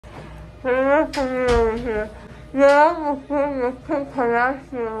There's something over here. Yeah, I'm afraid of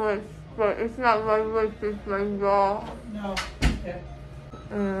Kardashian lips, but it's not my lips, it's my jaw. No. Okay.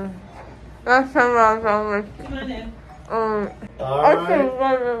 That's how I got my. Come on in. Alright.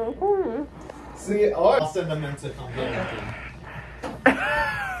 See, I'll send them in to come here.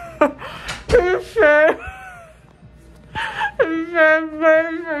 He said,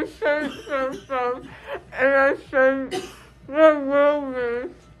 where's my shirt from? And I said, where will we?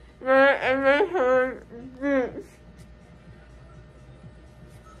 And they heard this.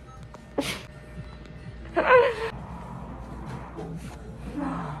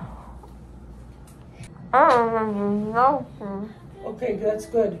 I don't remember nothing. Okay, that's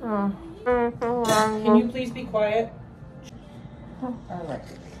good. Can you please be quiet? Alright.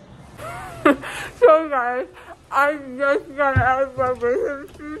 So guys, I just got out of my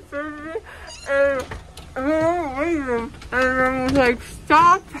wisdom surgery and we were leaving and I was like,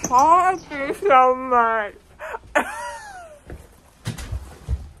 stop talking so much.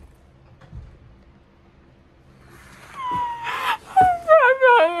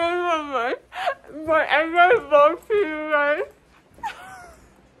 But I'm gonna love to you guys.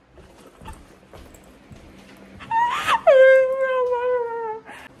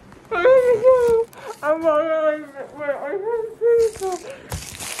 I'm all like, wait, I can't see so.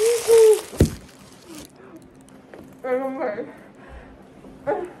 Anyway.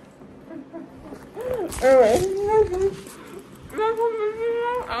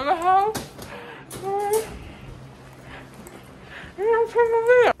 I'm the house.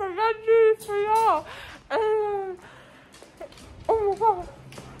 I got juice for y'all. Oh my god.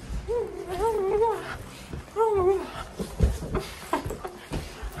 Oh my god. Oh my god.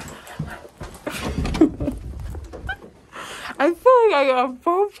 I feel like I got a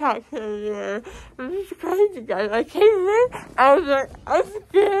Botox everywhere. This is crazy, guys. I came in, I was like, I'm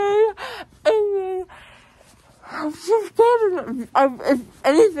scared, and then I'm so scared if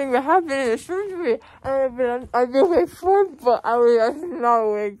anything would happen in the surgery. And I've been awake for it, but I was not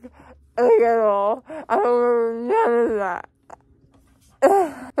awake at all. I don't remember none of that.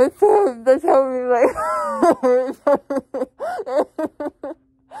 They told me, like, they told me, like,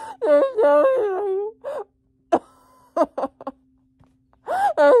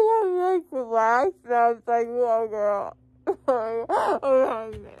 I was like, relaxed, and I was like, whoa, girl.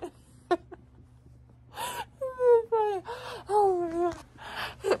 Oh, man. Oh my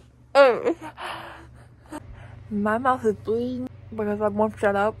god. My mouth is bleeding because I won't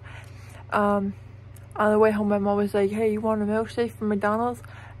shut up. On the way home, my mom was like, hey, you want a milkshake from McDonald's?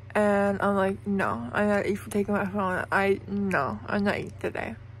 And I'm like, no, I'm not eat for taking my phone. No, I'm not eating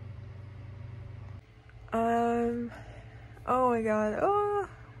today. Oh my god. Oh.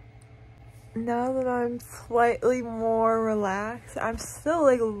 Now that I'm slightly more relaxed, I'm still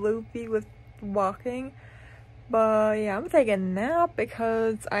like loopy with walking. But yeah, I'm taking a nap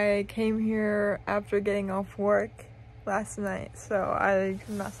because I came here after getting off work last night, so I'm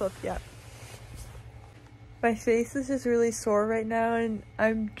not slept yet. My face is just really sore right now, and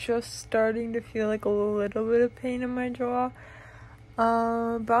I'm just starting to feel like a little bit of pain in my jaw. But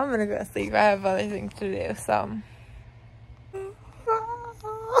I'm gonna go to sleep. I have other things to do, so.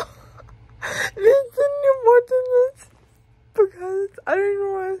 Continue watching this because I don't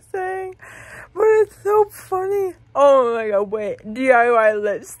know what I'm saying, but it's so funny. Oh my god, wait, DIY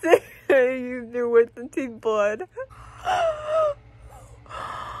lipstick you do with the tea blood.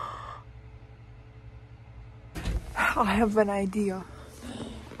 I have an idea.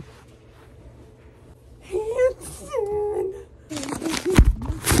 Handstand.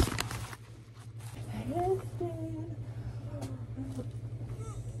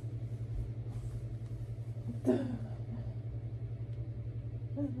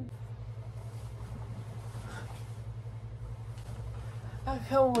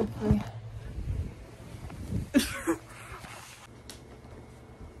 Come with me.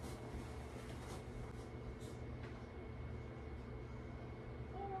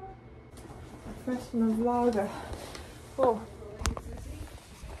 Freshman vlogger. Oh.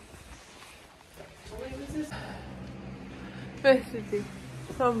 Basically,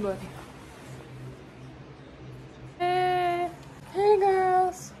 somebody. Hey, hey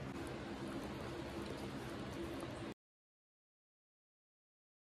girls.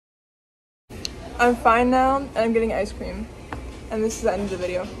 I'm fine now, and I'm getting ice cream. And this is the end of the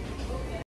video.